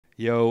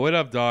Yo, what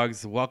up,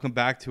 dogs? Welcome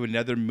back to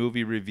another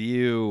movie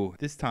review.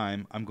 This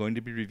time, I'm going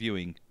to be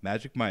reviewing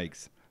Magic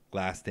Mike's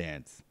Last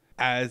Dance.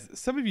 As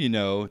some of you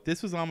know,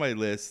 this was on my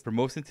list for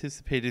most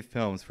anticipated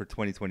films for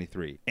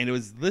 2023, and it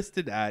was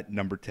listed at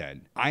number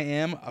 10. I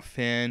am a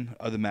fan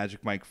of the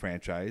Magic Mike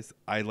franchise.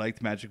 I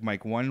liked Magic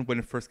Mike 1 when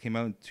it first came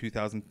out in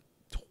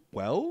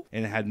 2012,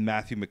 and it had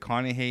Matthew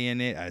McConaughey in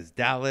it as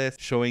Dallas,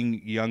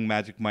 showing young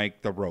Magic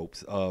Mike the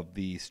ropes of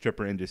the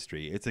stripper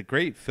industry. It's a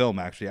great film,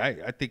 actually.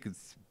 I think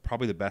it's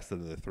probably the best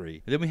of the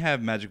three. And then we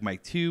have Magic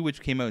Mike 2,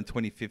 which came out in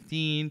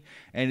 2015,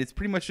 and it's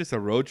pretty much just a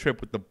road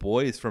trip with the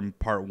boys from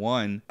part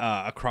 1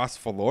 across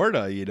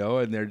Florida,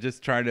 and they're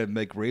just trying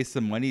to raise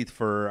some money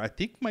for, I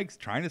think Mike's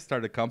trying to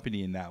start a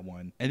company in that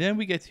one. And then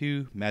we get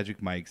to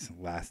Magic Mike's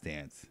Last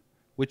Dance,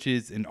 which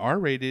is an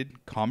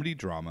R-rated comedy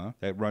drama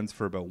that runs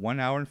for about 1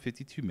 hour and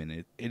 52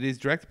 minutes. It is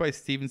directed by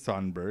Steven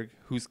Soderbergh,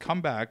 who's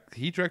come back.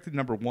 He directed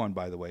number 1,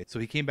 by the way, so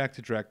he came back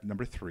to direct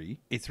number 3.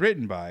 It's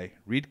written by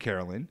Reed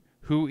Carolyn,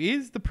 who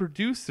is the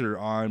producer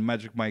on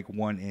Magic Mike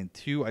 1 and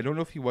 2. I don't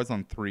know if he was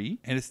on 3.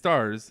 And it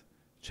stars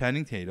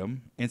Channing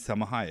Tatum and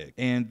Salma Hayek.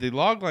 And the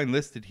logline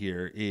listed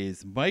here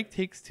is Mike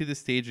takes to the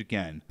stage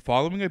again,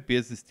 following a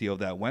business deal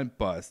that went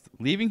bust,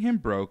 leaving him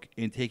broke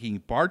and taking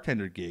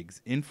bartender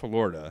gigs in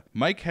Florida.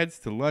 Mike heads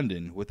to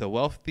London with a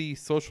wealthy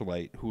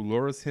socialite who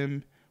lures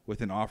him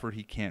with an offer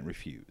he can't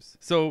refuse.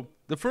 So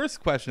the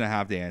first question I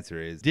have to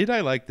answer is, did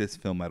I like this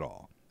film at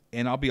all?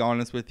 And I'll be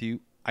honest with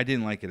you, I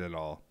didn't like it at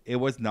all. It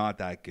was not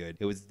that good.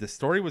 The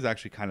story was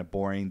actually kind of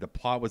boring. The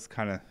plot was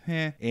kind of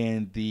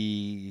and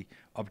the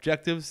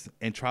objectives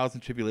and trials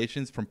and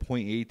tribulations from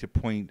point A to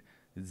point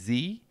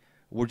Z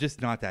were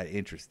just not that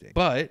interesting.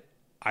 But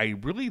I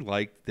really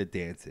liked the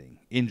dancing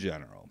in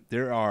general.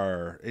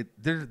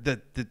 The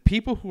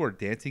people who are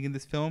dancing in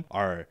this film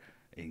are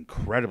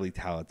incredibly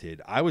talented.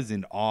 I was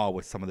in awe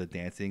with some of the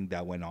dancing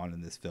that went on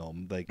in this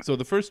film. So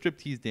the first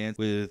striptease dance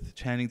with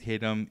Channing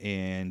Tatum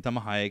and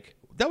Salma Hayek,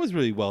 that was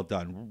really well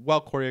done, well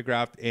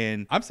choreographed,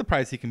 and I'm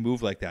surprised he can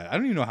move like that. I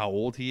don't even know how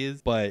old he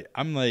is, but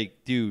I'm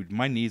like, dude,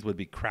 my knees would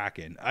be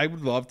cracking. I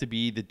would love to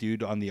be the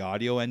dude on the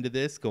audio end of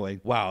this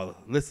going, wow,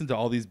 listen to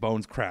all these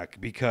bones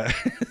crack,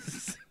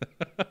 because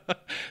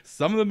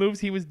some of the moves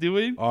he was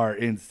doing are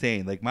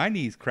insane. My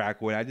knees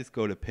crack when I just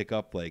go to pick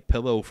up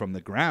pillow from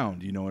the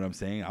ground. You know what I'm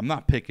saying? I'm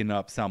not picking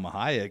up Salma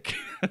Hayek.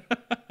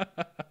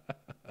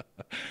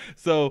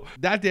 So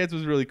that dance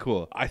was really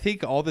cool. I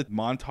think all the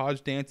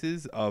montage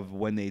dances of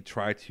when they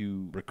try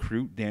to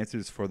recruit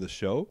dancers for the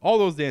show, all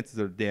those dances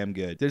are damn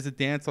good. There's a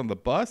dance on the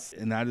bus,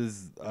 and that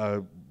is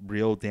a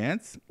real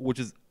dance, which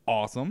is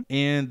awesome.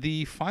 And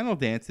the final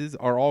dances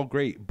are all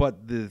great,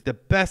 but the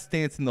best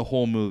dance in the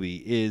whole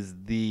movie is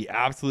the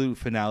absolute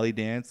finale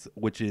dance,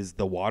 which is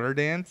the water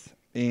dance.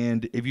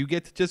 And if you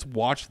get to just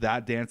watch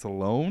that dance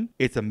alone,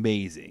 it's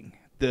amazing.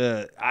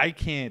 I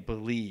can't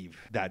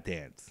believe that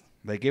dance.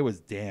 It was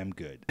damn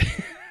good.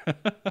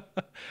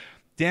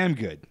 Damn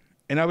good.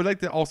 And I would like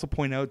to also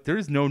point out, there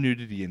is no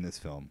nudity in this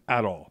film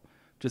at all.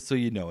 Just so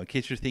you know, in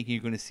case you're thinking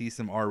you're going to see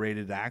some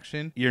R-rated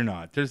action, you're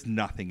not. There's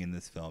nothing in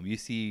this film. You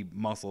see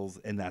muscles,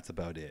 and that's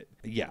about it.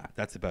 Yeah,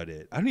 that's about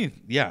it.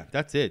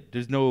 That's it.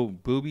 There's no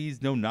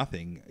boobies, no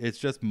nothing. It's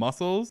just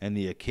muscles and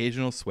the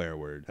occasional swear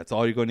word. That's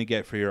all you're going to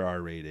get for your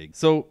R rating.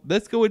 So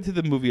let's go into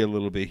the movie a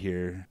little bit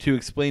here to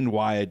explain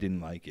why I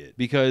didn't like it.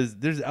 Because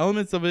there's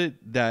elements of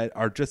it that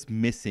are just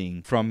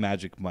missing from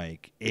Magic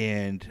Mike.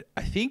 And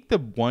I think the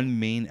one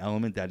main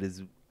element that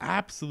is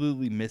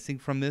absolutely missing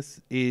from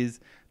this is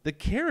the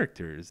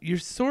characters. You're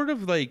sort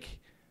of like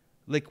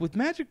with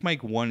Magic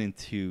Mike 1 and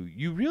 2,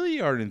 you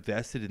really are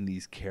invested in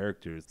these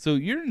characters. So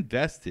you're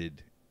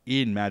invested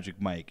in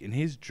Magic Mike and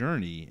his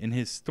journey and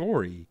his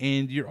story,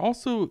 and you're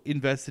also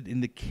invested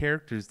in the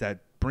characters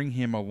that bring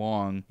him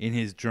along in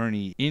his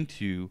journey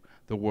into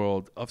the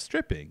world of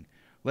stripping.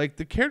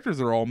 The characters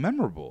are all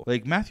memorable.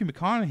 Matthew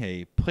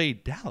McConaughey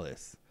played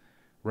Dallas,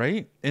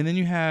 right? And then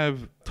you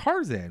have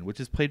Tarzan,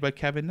 which is played by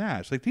Kevin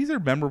Nash. These are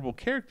memorable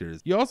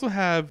characters. You also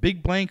have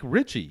Big Blank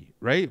Richie,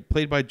 right?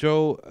 Played by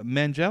Joe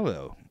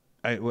Manganiello.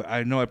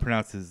 I know I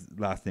pronounced his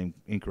last name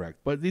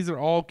incorrect, but these are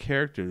all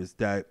characters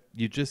that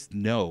you just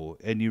know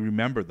and you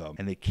remember them,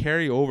 and they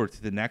carry over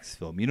to the next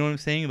film. You know what I'm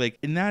saying?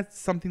 And that's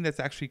something that's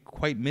actually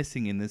quite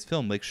missing in this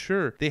film.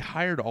 Sure, they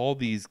hired all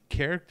these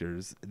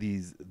characters,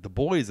 the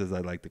boys, as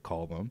I like to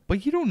call them,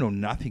 but you don't know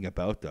nothing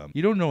about them.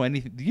 You don't know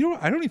anything.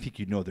 I don't even think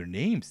you know their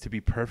names, to be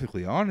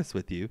perfectly honest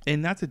with you.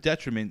 And that's a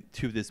detriment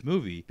to this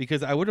movie,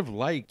 because I would have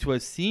liked to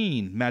have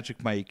seen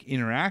Magic Mike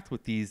interact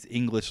with these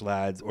English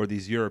lads or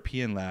these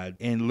European lads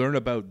and learn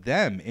about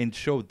them and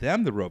show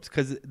them the ropes.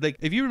 Because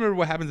if you remember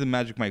what happens in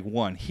Magic Mike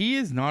 1, he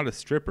is not a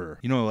stripper,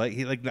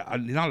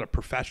 not a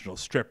professional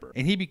stripper,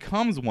 and he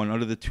becomes one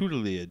under the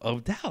tutelage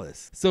of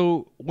Dallas.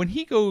 So when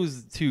he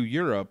goes to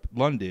Europe,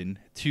 London,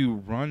 to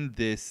run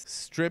this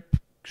strip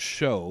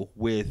show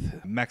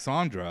with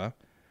Maxandra,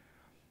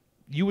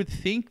 you would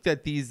think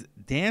that these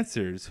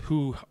dancers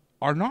who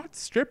are not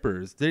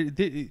strippers.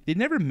 They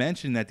never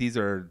mention that these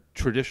are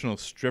traditional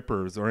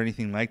strippers or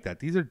anything like that.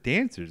 These are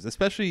dancers,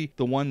 especially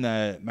the one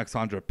that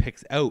Maxandra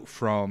picks out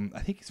from,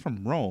 I think he's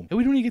from Rome. And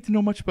we don't even get to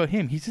know much about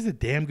him. He's just a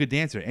damn good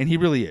dancer, and he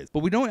really is. But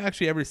we don't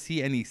actually ever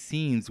see any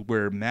scenes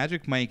where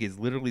Magic Mike is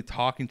literally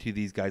talking to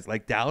these guys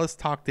like Dallas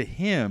talked to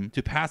him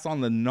to pass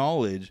on the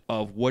knowledge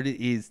of what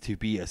it is to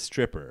be a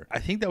stripper. I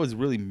think that was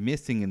really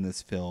missing in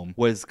this film,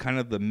 was kind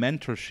of the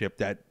mentorship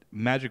that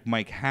Magic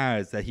Mike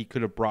has that he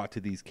could have brought to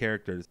these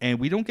characters. And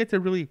we don't get to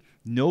really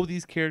know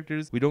these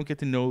characters. We don't get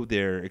to know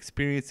their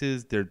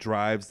experiences, their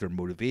drives, their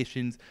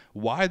motivations,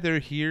 why they're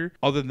here,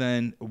 other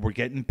than we're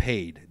getting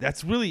paid.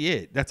 That's really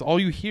it. That's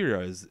all you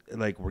hear is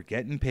like, we're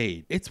getting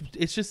paid. It's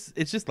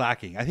just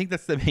lacking. I think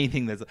that's the main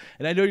thing.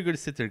 And I know you're going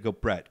to sit there and go,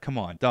 Brett, come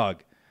on,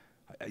 dog.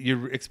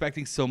 You're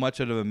expecting so much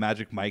out of a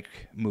Magic Mike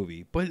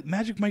movie, but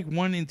Magic Mike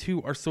 1 and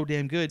 2 are so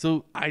damn good.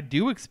 So I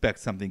do expect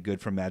something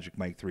good from Magic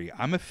Mike 3.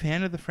 I'm a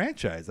fan of the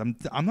franchise. I'm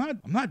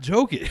not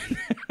joking.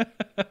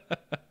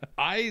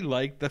 I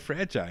like the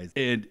franchise.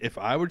 And if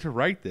I were to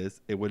write this,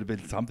 it would have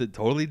been something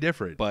totally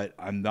different, but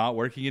I'm not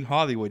working in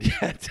Hollywood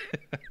yet.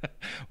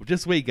 Well,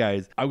 just wait,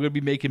 guys. I'm going to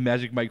be making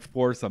Magic Mike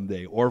 4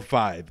 someday, or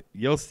 5.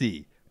 You'll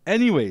see.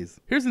 Anyways,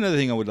 here's another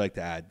thing I would like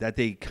to add that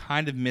they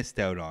kind of missed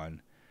out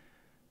on.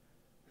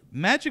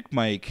 Magic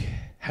Mike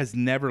has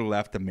never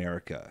left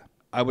America.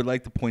 I would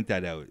like to point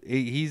that out.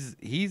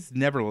 He's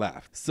never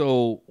left.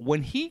 So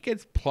when he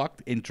gets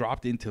plucked and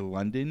dropped into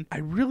London, I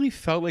really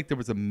felt like there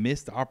was a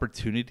missed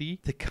opportunity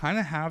to kind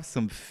of have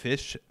some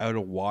fish out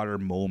of water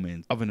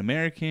moments of an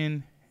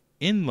American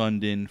in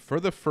London for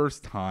the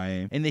first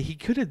time, and that he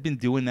could have been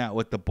doing that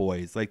with the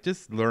boys, like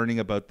just learning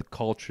about the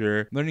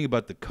culture, learning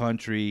about the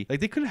country.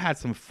 Like they could have had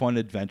some fun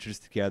adventures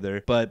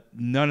together, but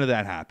none of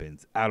that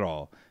happens at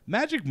all.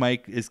 Magic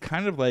Mike is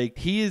kind of like,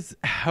 he is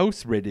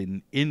house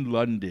ridden in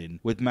London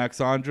with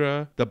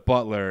Maxandra, the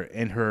butler,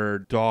 and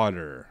her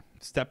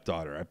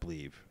stepdaughter, I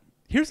believe.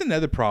 Here's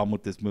another problem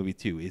with this movie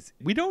too, is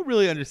we don't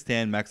really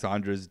understand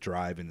Maxandra's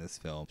drive in this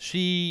film.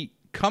 She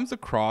comes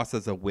across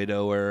as a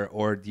widower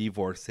or a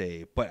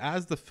divorcee, but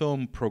as the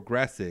film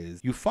progresses,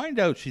 you find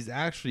out she's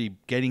actually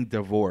getting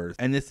divorced,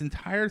 and this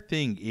entire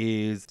thing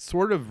is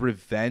sort of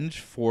revenge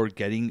for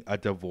getting a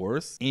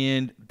divorce.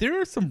 And there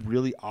are some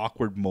really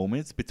awkward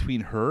moments between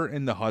her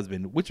and the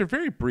husband, which are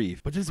very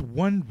brief, but there's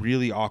one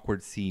really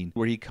awkward scene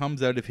where he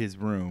comes out of his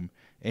room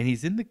and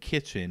he's in the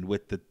kitchen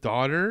with the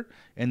daughter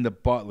and the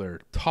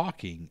butler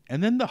talking,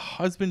 and then the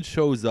husband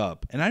shows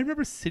up, and I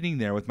remember sitting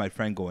there with my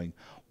friend going,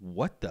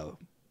 what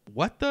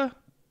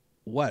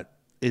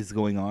is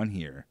going on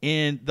here?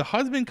 And the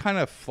husband kind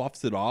of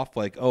fluffs it off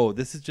like, oh,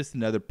 this is just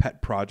another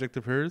pet project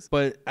of hers.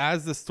 But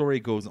as the story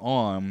goes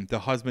on, the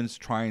husband's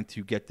trying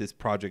to get this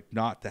project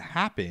not to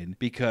happen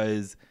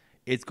because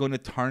it's going to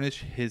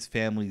tarnish his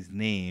family's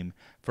name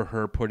for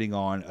her putting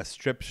on a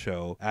strip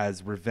show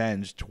as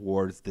revenge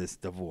towards this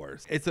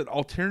divorce. It's an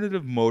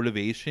alternative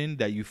motivation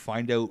that you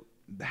find out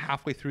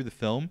halfway through the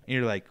film, and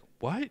you're like,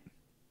 what?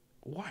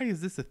 Why is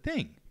this a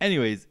thing?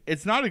 Anyways,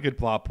 it's not a good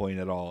plot point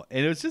at all.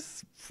 And it was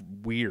just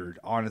weird,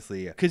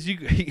 honestly, because you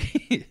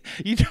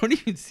don't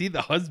even see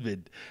the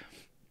husband.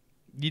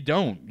 You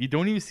don't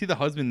even see the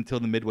husband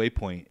until the midway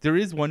point. There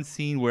is one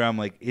scene where I'm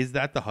like, is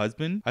that the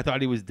husband? I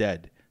thought he was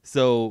dead.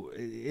 So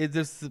it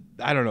just,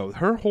 I don't know.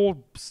 Her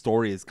whole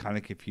story is kind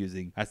of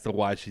confusing as to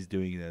why she's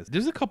doing this.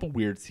 There's a couple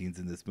weird scenes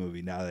in this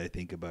movie now that I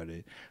think about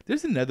it.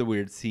 There's another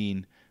weird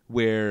scene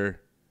where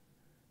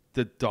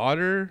the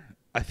daughter,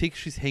 I think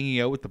she's hanging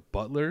out with the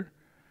butler,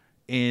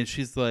 and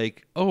she's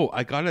like, oh,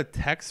 I got a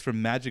text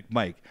from Magic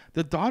Mike.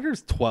 The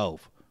daughter's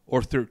 12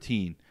 or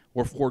 13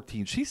 or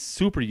 14. She's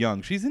super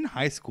young. She's in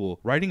high school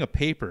writing a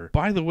paper.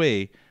 By the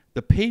way,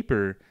 the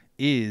paper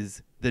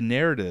is the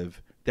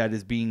narrative that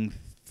is being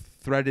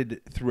threaded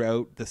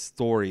throughout the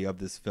story of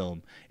this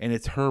film, and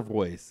it's her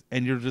voice.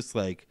 And you're just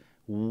like,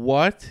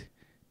 what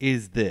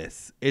is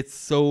this? It's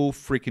so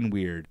freaking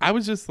weird. I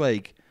was just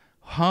like,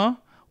 huh?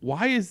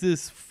 Why is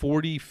this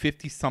 40,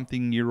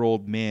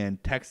 50-something-year-old man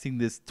texting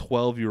this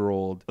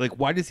 12-year-old? Like,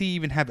 why does he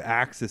even have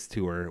access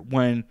to her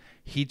when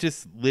he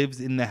just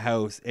lives in the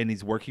house and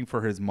he's working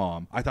for his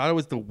mom? I thought it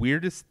was the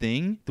weirdest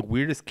thing, the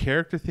weirdest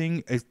character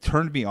thing. It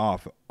turned me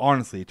off.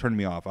 Honestly, it turned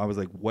me off. I was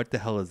like, what the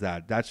hell is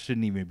that? That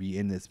shouldn't even be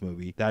in this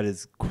movie. That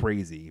is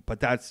crazy. But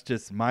that's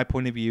just my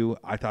point of view.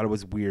 I thought it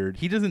was weird.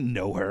 He doesn't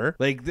know her.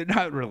 Like, they're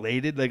not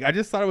related. Like, I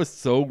just thought it was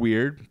so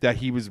weird that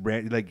he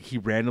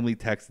randomly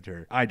texted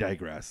her. I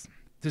digress.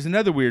 There's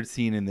another weird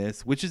scene in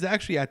this, which is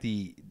actually at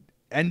the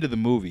end of the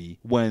movie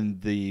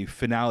when the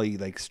finale,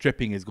 like,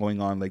 stripping is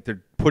going on. Like,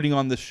 they're putting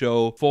on the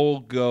show,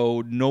 full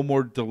go, no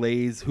more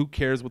delays. Who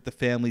cares what the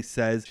family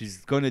says?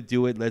 She's going to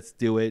do it. Let's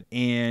do it.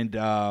 And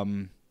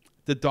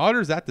the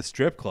daughter's at the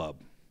strip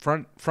club,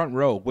 front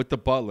row with the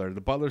butler.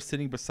 The butler's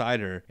sitting beside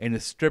her, and a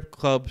strip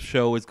club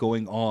show is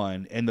going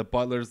on, and the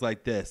butler's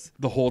like this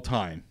the whole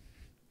time.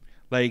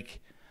 Like,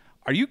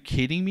 are you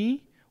kidding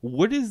me?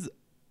 What is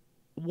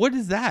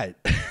that?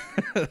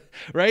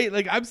 Right?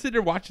 Like, I'm sitting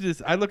there watching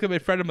this. I look at my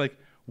friend. I'm like,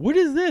 what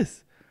is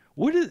this?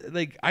 What is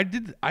like?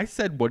 I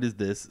said, "What is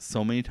this?"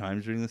 so many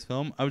times during this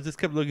film. I was just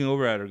kept looking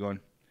over at her, going,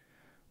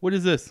 "What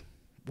is this?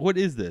 What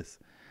is this?"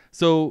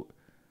 So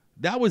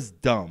that was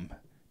dumb.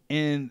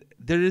 And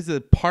there is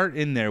a part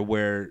in there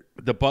where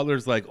the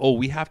butler's like, "Oh,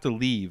 we have to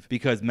leave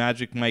because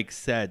Magic Mike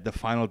said the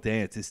final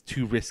dance is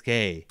too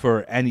risque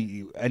for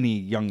any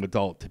young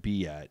adult to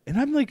be at." And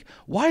I'm like,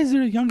 "Why is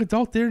there a young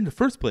adult there in the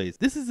first place?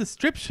 This is a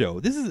strip show.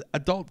 This is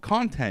adult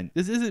content.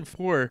 This isn't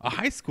for a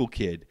high school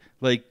kid.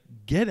 Like,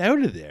 get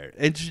out of there."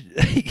 And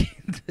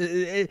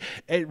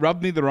it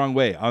rubbed me the wrong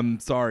way. I'm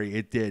sorry,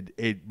 it did.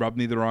 It rubbed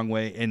me the wrong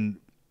way,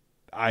 and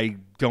I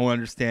don't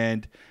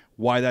understand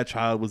why that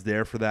child was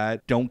there for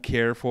that. Don't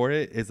care for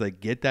it. It's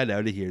like, get that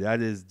out of here.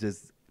 That is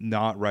just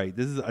not right.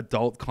 This is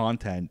adult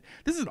content.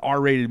 This is an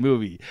R-rated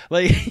movie.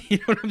 Like, you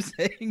know what I'm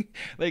saying?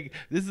 Like,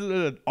 this is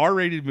an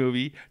R-rated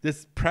movie.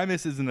 This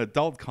premise is an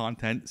adult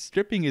content.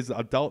 Stripping is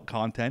adult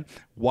content.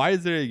 Why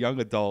is there a young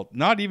adult,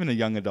 not even a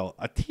young adult,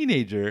 a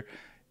teenager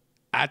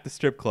at the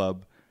strip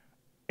club?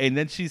 And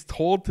then she's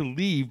told to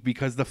leave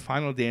because the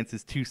final dance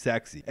is too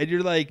sexy. And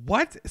you're like,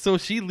 what? So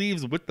she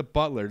leaves with the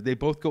butler. They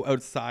both go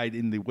outside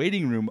in the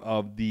waiting room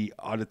of the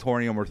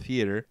auditorium or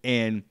theater.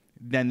 And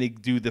then they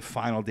do the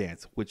final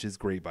dance, which is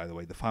great, by the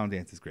way. The final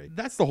dance is great.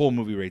 That's the whole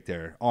movie right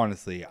there,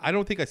 honestly. I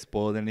don't think I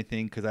spoiled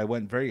anything because I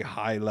went very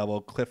high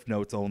level, cliff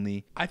notes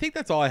only. I think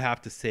that's all I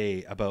have to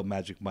say about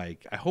Magic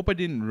Mike. I hope I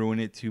didn't ruin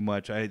it too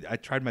much. I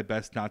tried my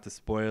best not to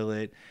spoil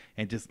it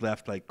and just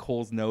left like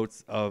Cole's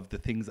notes of the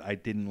things I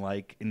didn't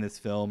like in this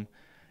film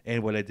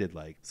and what I did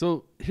like.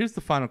 So here's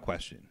the final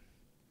question.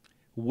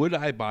 Would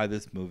I buy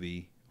this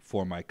movie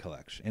for my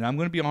collection? And I'm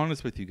going to be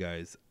honest with you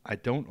guys. I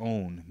don't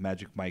own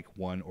Magic Mike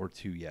 1 or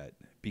 2 yet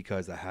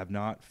because I have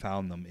not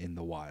found them in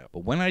the wild.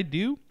 But when I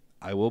do,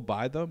 I will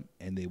buy them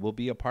and they will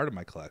be a part of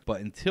my collection.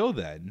 But until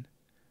then,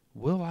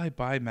 will I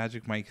buy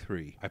Magic Mike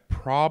 3? I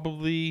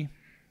probably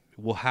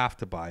will have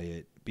to buy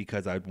it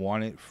because I'd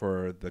want it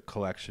for the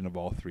collection of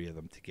all three of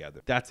them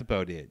together. That's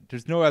about it.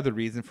 There's no other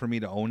reason for me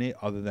to own it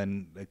other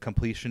than the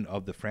completion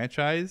of the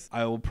franchise.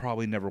 I will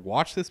probably never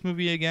watch this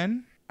movie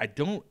again. I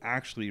don't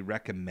actually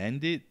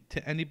recommend it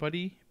to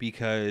anybody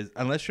because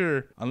unless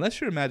you're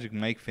a Magic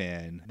Mike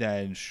fan,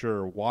 then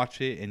sure,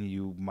 watch it and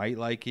you might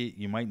like it,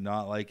 you might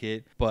not like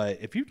it. But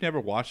if you've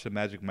never watched a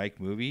Magic Mike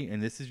movie and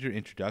this is your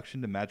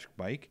introduction to Magic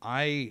Mike,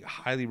 I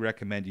highly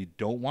recommend you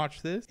don't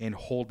watch this and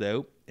hold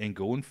out and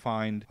go and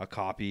find a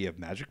copy of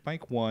Magic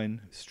Mike 1,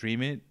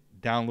 stream it,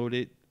 download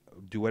it,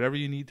 do whatever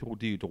you need to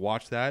do to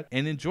watch that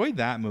and enjoy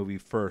that movie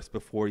first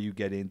before you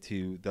get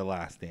into The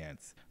Last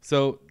Dance.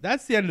 So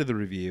that's the end of the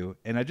review.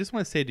 And I just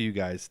want to say to you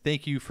guys,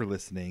 thank you for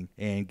listening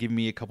and giving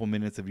me a couple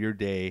minutes of your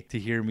day to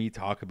hear me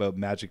talk about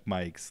Magic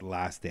Mike's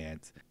Last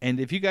Dance. And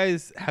if you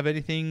guys have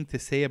anything to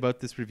say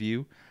about this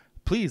review,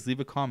 please leave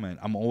a comment.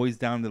 I'm always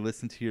down to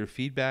listen to your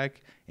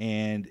feedback.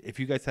 And if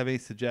you guys have any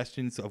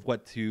suggestions of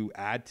what to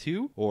add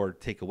to or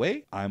take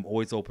away, I'm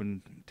always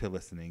open to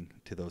listening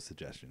to those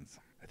suggestions.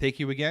 Thank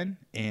you again,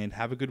 and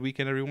have a good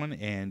weekend, everyone,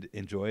 and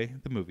enjoy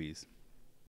the movies.